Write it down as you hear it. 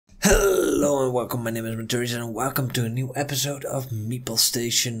Hello and welcome, my name is Menturius and welcome to a new episode of Meeple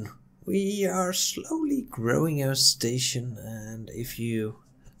Station. We are slowly growing our station, and if you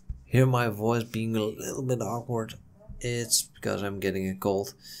hear my voice being a little bit awkward, it's because I'm getting a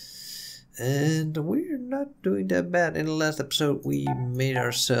cold. And we're not doing that bad. In the last episode we made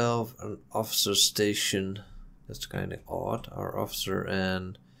ourselves an officer station. That's kind of odd, our officer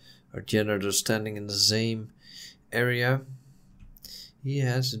and our janitor standing in the same area. He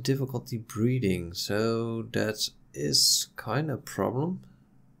has difficulty breathing, so that is kind of a problem.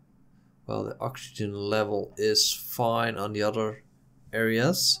 Well, the oxygen level is fine on the other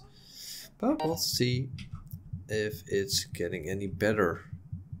areas, but we'll see if it's getting any better.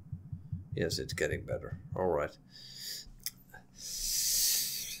 Yes, it's getting better. Alright.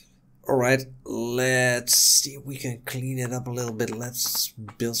 Alright, let's see if we can clean it up a little bit. Let's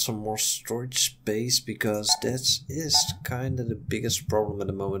build some more storage space, because that is kind of the biggest problem at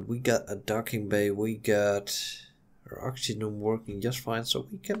the moment. We got a docking bay, we got our oxygen working just fine, so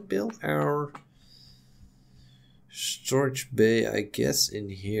we can build our storage bay, I guess, in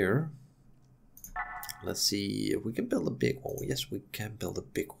here. Let's see if we can build a big one. Yes, we can build a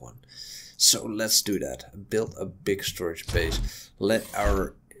big one. So let's do that. Build a big storage base. Let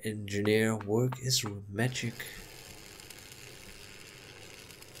our engineer work his magic.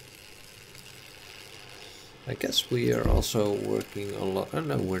 I guess we are also working a lot. Oh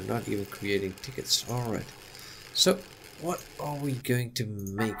no, we're not even creating tickets. Alright. So what are we going to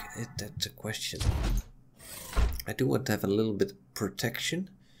make? That's a question. I do want to have a little bit of protection.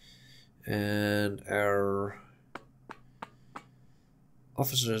 And our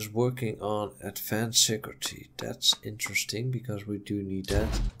officer is working on advanced security. That's interesting, because we do need that.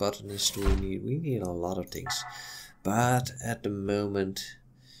 Botanist we need a lot of things. But at the moment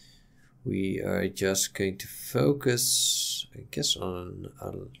we are just going to focus, I guess, on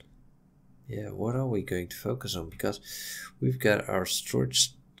yeah, what are we going to focus on? Because we've got our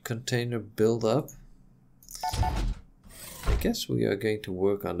storage container built up. I guess we are going to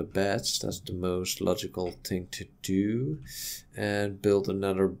work on the beds. That's the most logical thing to do. And build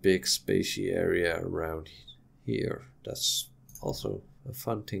another big spacey area around here. That's also a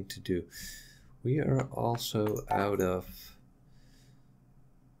fun thing to do. We are also out of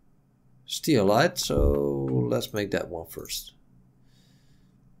steelite, so let's make that one first.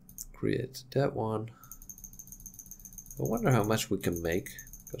 Create that one. I wonder how much we can make,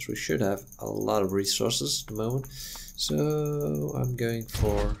 because we should have a lot of resources at the moment. So I'm going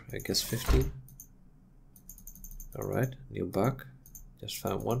for, I guess, 15. Alright, new bug. Just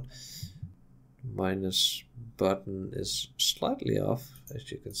found one. Minus button is slightly off,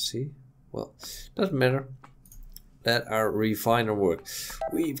 as you can see. Well, doesn't matter. Let our refiner work.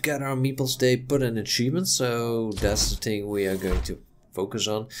 We've got our Meeple Day put in achievement, so that's the thing we are going to focus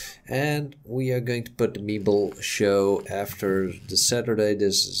on. And we are going to put the Meeple show after the Saturday.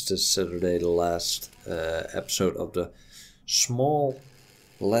 This is the Saturday, the last episode of the small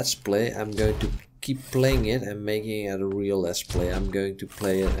let's play. I'm going to keep playing it and making it a real let's play. I'm going to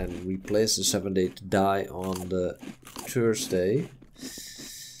play it and replace the 7-day to die on the Thursday.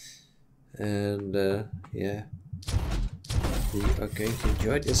 And yeah, we are going to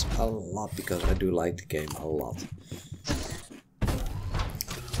enjoy this a lot, because I do like the game a lot.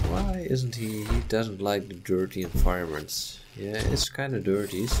 Why isn't he? He doesn't like the dirty environments. Yeah, it's kind of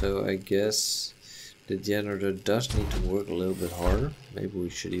dirty, so I guess the janitor does need to work a little bit harder. Maybe we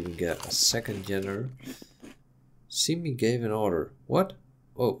should even get a second janitor. Simi gave an order. What?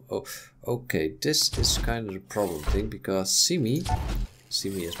 Oh, okay. This is kind of the problem thing, because Simi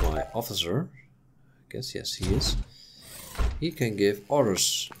is my officer. I guess, yes, he is. He can give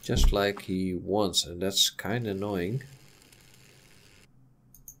orders just like he wants, and that's kind of annoying.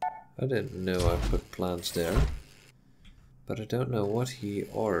 I didn't know I put plants there. But I don't know what he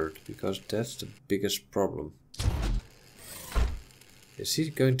ordered, because that's the biggest problem. Is he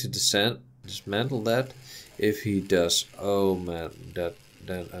going to dismantle that? If he does, oh man,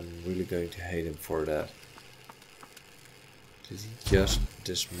 then I'm really going to hate him for that. Did he just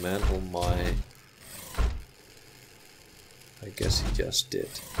dismantle my... I guess he just did.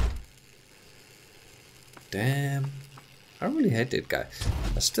 Damn. I really hate that guy.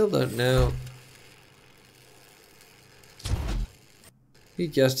 I still don't know. He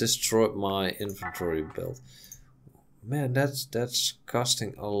just destroyed my inventory build. Man, that's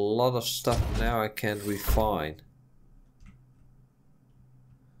costing a lot of stuff. Now I can't refine.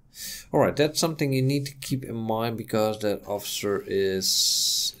 Alright, that's something you need to keep in mind, because that officer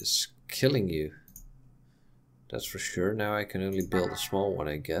is killing you. That's for sure. Now I can only build a small one,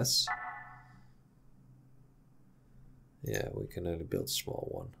 I guess. Yeah, we can only build a small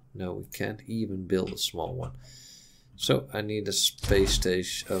one. No, we can't even build a small one. So I need a space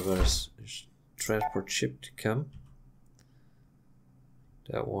station of a transport ship to come.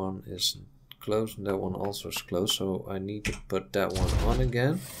 That one is closed and that one also is closed, so I need to put that one on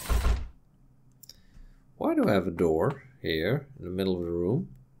again. Why do I have a door here in the middle of the room?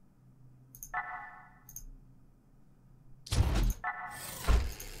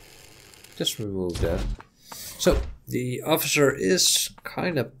 Just remove that. So the officer is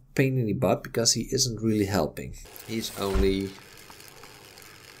kind of pain in the butt because he isn't really helping. He's only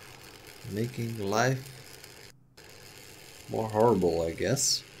making life more horrible, I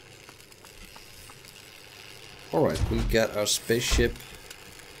guess. Alright, we got our spaceship.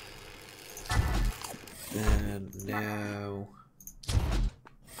 And now,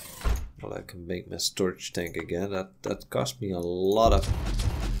 well, I can make my storage tank again. That cost me a lot of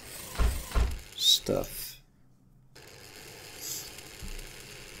stuff.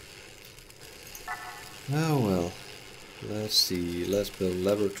 Oh well. Let's see. Let's build a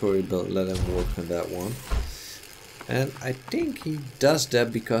laboratory, let him work on that one. And I think he does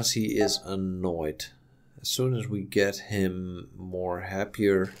that because he is annoyed. As soon as we get him more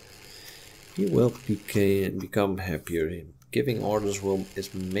happier, he will become happier. Giving orders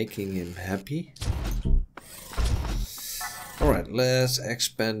is making him happy. Alright, let's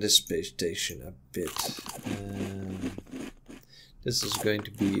expand this space station a bit. This is going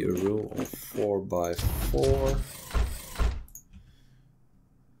to be a room of 4x4.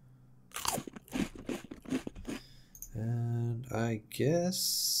 And I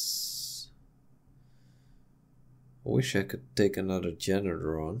guess I wish I could take another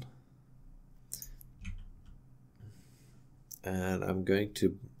janitor on. And I'm going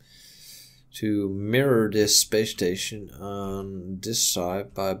to mirror this space station on this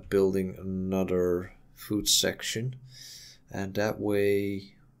side by building another food section, and that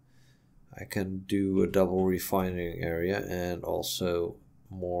way I can do a double refining area and also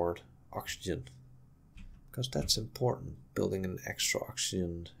more oxygen, because that's important, building an extra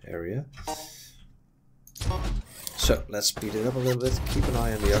oxygen area. So let's speed it up a little bit, keep an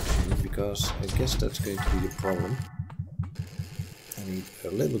eye on the oxygen, because I guess that's going to be the problem. I need a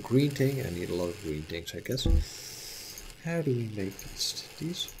little green thing, I need a lot of green things, I guess. How do we make these?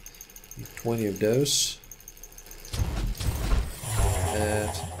 These? Need 20 of those.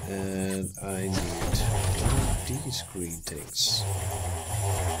 And I need these green things.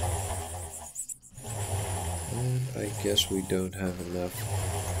 And I guess we don't have enough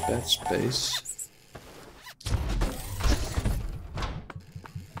bed space.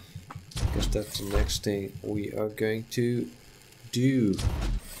 I guess that's the next thing we are going to do.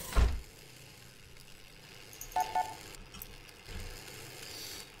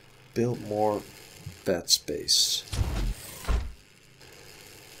 Build more bed space.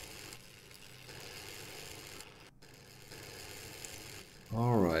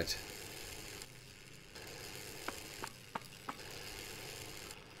 All right.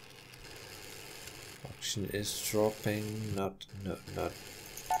 Oxygen is dropping, not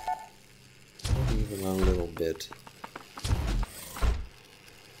even a little bit.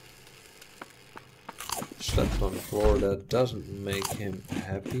 Slept on the floor, that doesn't make him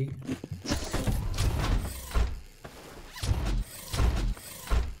happy.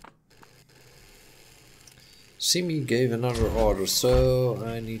 Simi gave another order, so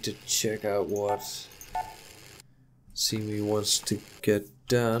I need to check out what Simi wants to get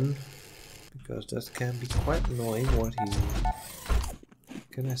done, because that can be quite annoying. What he...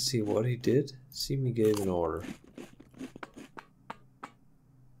 Can I see what he did? Simi gave an order.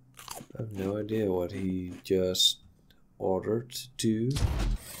 I have no idea what he just ordered to do,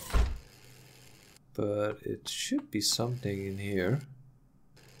 but it should be something in here.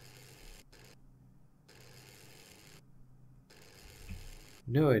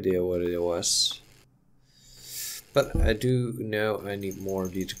 No idea what it was, but I do know I need more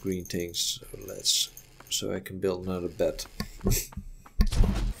of these green things, so I can build another bed.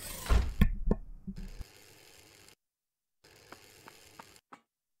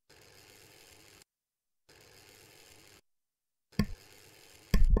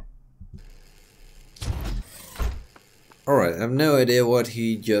 Alright, I have no idea what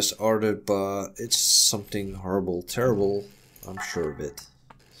he just ordered, but it's something horrible, terrible, I'm sure of it.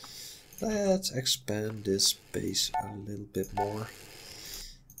 Let's expand this space a little bit more.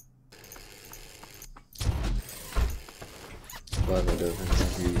 But I don't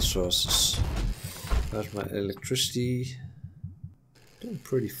have any resources. How's my electricity? Doing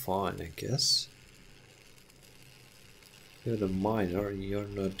pretty fine, I guess. You're the miner, you're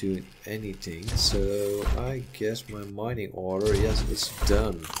not doing anything, so I guess my mining order, yes, it's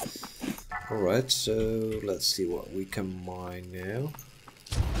done. Alright, so let's see what we can mine now.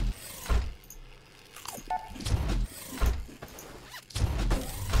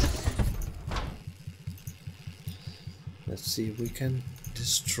 Let's see if we can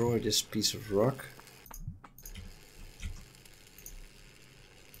destroy this piece of rock.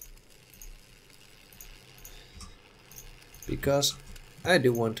 Because I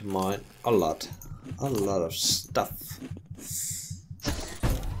do want to mine a lot of stuff.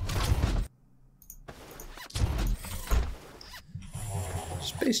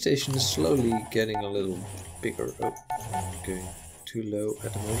 Space station is slowly getting a little bigger. Oh, I'm going too low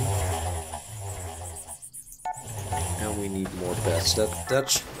at the moment. And we need more beds.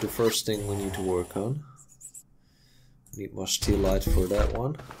 That's the first thing we need to work on. Need more steel light for that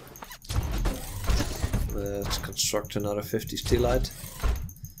one. Let's construct another 50 steel light.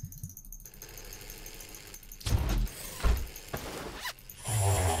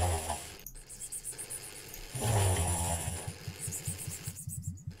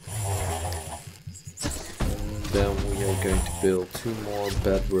 And then we are going to build 2 more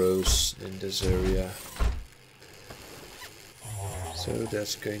bed rows in this area. So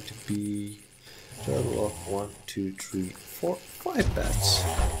that's going to be a total of 1, 2, 3, 4, 5 beds.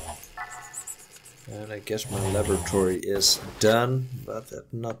 And I guess my laboratory is done, but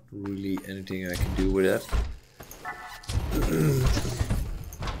that's not really anything I can do with that.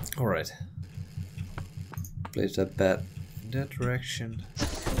 Alright. Place that bed in that direction.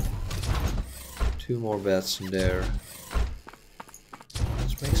 2 more beds in there.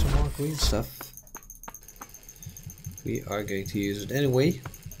 Let's make some more green stuff. We are going to use it anyway.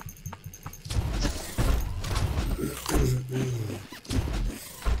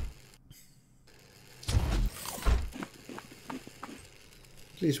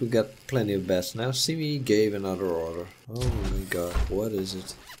 At least we got plenty of beds now. Simi gave another order. Oh my god, what is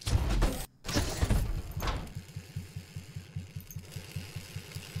it?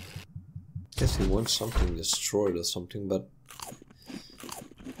 Guess he wants something destroyed or something, but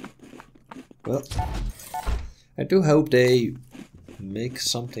well, I do hope they make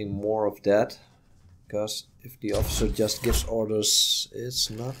something more of that, because if the officer just gives orders, it's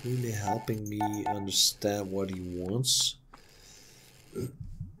not really helping me understand what he wants.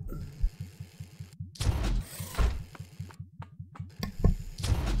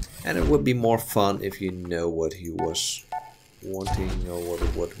 And it would be more fun if you know what he was wanting or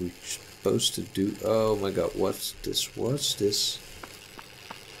what we're supposed to do. Oh my god, what's this? What's this?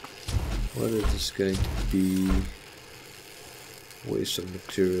 What is this going to be? Waste of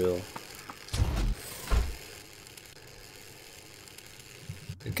material.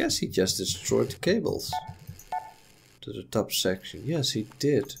 I guess he just destroyed the cables to the top section. Yes, he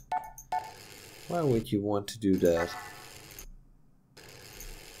did. Why would you want to do that?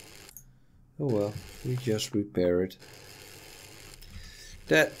 Oh well, we just repair it.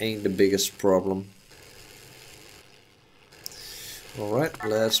 That ain't the biggest problem. Alright,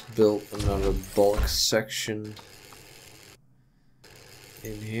 let's build another bulk section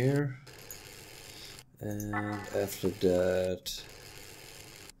in here. And after that,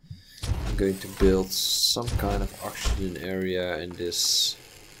 I'm going to build some kind of oxygen area in this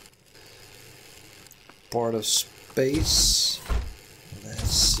part of space. Let's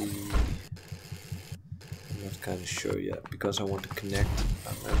see. I'm not kind of sure yet because I want to connect.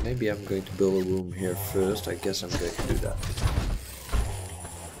 Maybe I'm going to build a room here first. I guess I'm going to do that.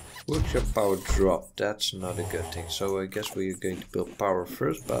 Workshop power drop, that's not a good thing. So I guess we're going to build power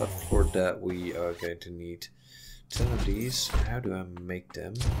first, but for that we are going to need 10 of these. How do I make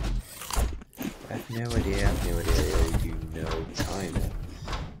them? I have no idea, I do know, kinda.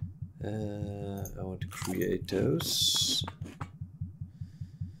 I want to create those.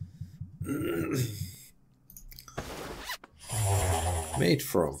 Made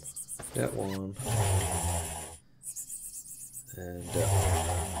from that one. And that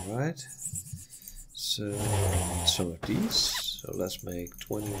one, right? So I need some of these. So let's make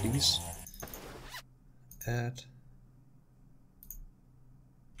 20 of these. Add.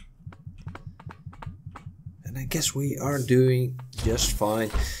 And I guess we are doing just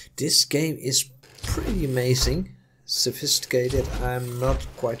fine. This game is pretty amazing, sophisticated. I'm not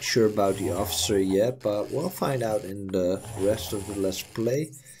quite sure about the officer yet, but we'll find out in the rest of the Let's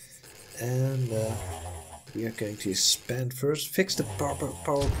Play. And we are going to expand first, fix the power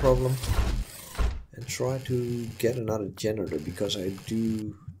problem, and try to get another generator, because I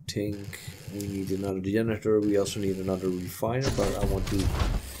do think we need another generator. We also need another refiner, but I want to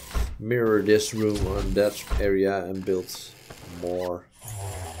mirror this room on that area and build more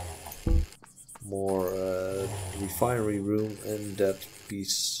refinery room and that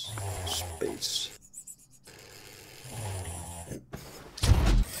piece space.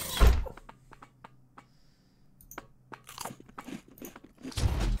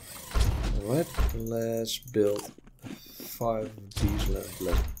 Alright, let's build 5 of these.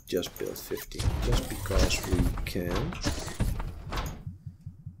 Let's just build 15, just because we can.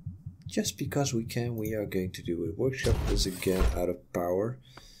 Just because we can, we are going to do it. Workshop is again out of power.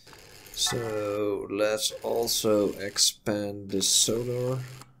 So let's also expand the solar.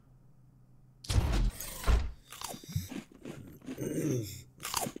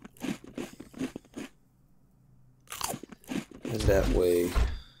 And that way,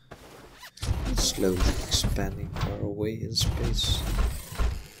 it's slowly expanding our way in space.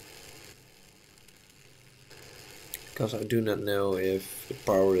 Because I do not know if the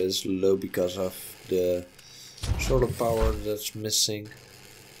power is low because of the solar power that's missing.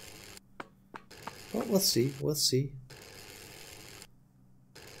 But we'll see, we'll see.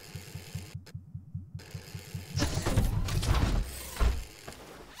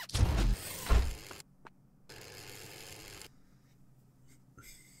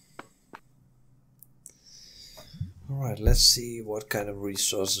 Alright, let's see what kind of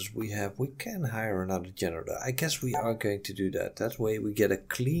resources we have. We can hire another generator. I guess we are going to do that. That way we get a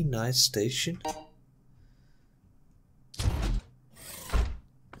clean, nice station.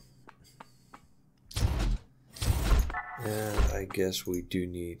 And I guess we do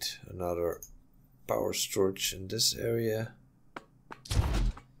need another power storage in this area.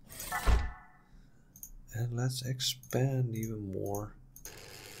 And let's expand even more.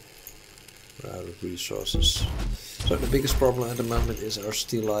 We're out of resources. So the biggest problem at the moment is our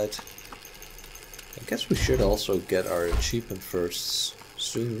steelite. I guess we should also get our achievement first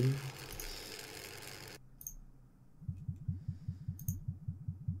soon.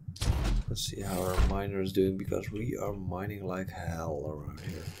 Let's see how our miner is doing, because we are mining like hell around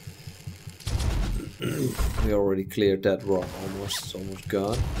here. We already cleared that rock almost, it's almost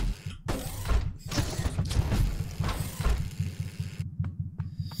gone.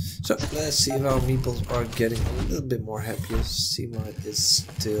 So let's see if our meeples are getting a little bit more happier. Seamite is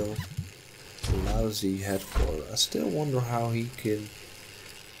still lousy headquarters. I still wonder how he can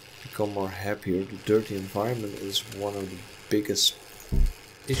become more happier. The dirty environment is one of the biggest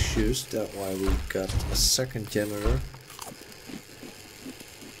issues. That's why we got a second generator.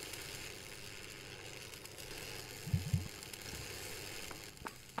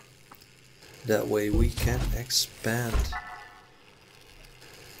 That way we can expand.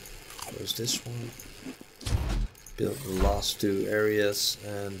 There's this one. Build the last 2 areas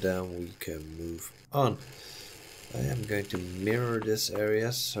and then we can move on. I am going to mirror this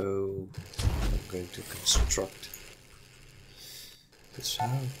area, so I'm going to construct this.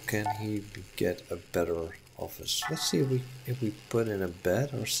 How can he get a better office? Let's see if we put in a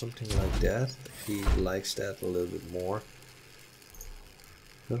bed or something like that. If he likes that a little bit more.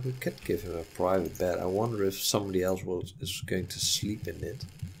 But we could give him a private bed. I wonder if somebody else is going to sleep in it.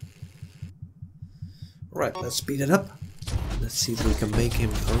 Right, let's speed it up. Let's see if we can make him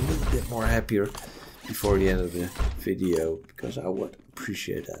a little bit more happier before the end of the video, because I would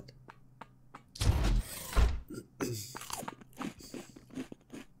appreciate that.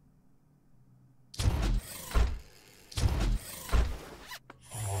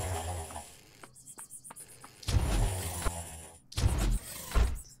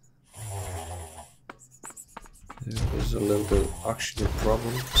 There is a little bit of oxygen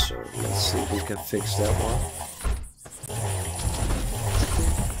problem, so let's see if we can fix that one.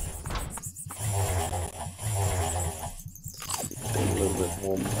 A little bit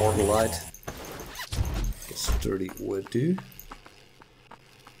more mortalite. Guess 30 would do.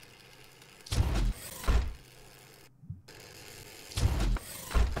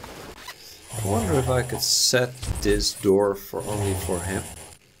 I wonder if I could set this door for only for him.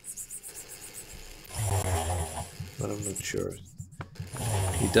 But I'm not sure.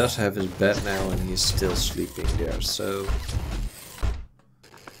 He does have his bed now and he's still sleeping there, so...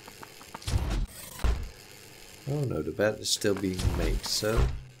 Oh no, the bed is still being made, so...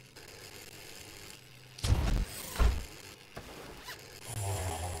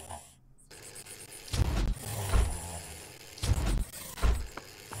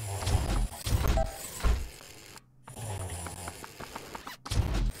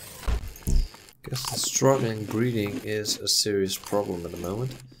 Guess the struggling breathing is a serious problem at the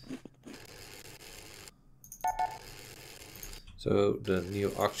moment. So the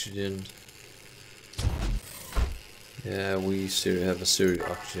new oxygen Yeah, we have a serious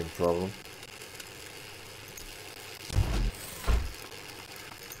oxygen problem.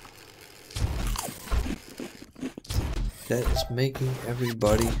 That is making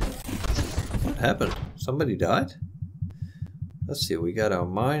everybody... What happened? Somebody died? Let's see, we got our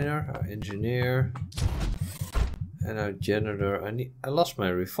miner, our engineer, and our janitor. I lost my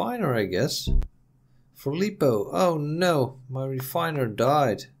refiner, I guess. Filippo, oh no, my refiner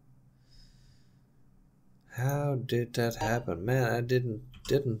died. How did that happen? Man, I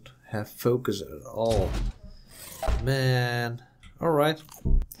didn't have focus at all. Man. Alright.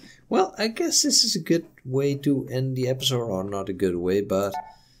 Well, I guess this is a good way to end the episode, or not a good way, but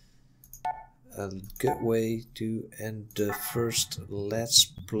a good way to end the first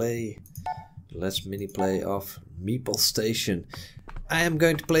let's mini play of Meeple Station. I am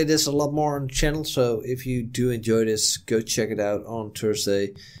going to play this a lot more on the channel, so if you do enjoy this, go check it out on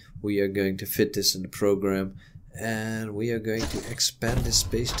Thursday. We are going to fit this in the program, and we are going to expand this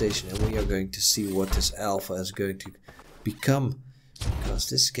space station, and we are going to see what this alpha is going to become, because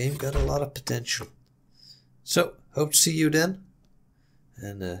this game got a lot of potential. So, hope to see you then,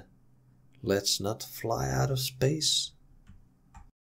 and let's not fly out of space.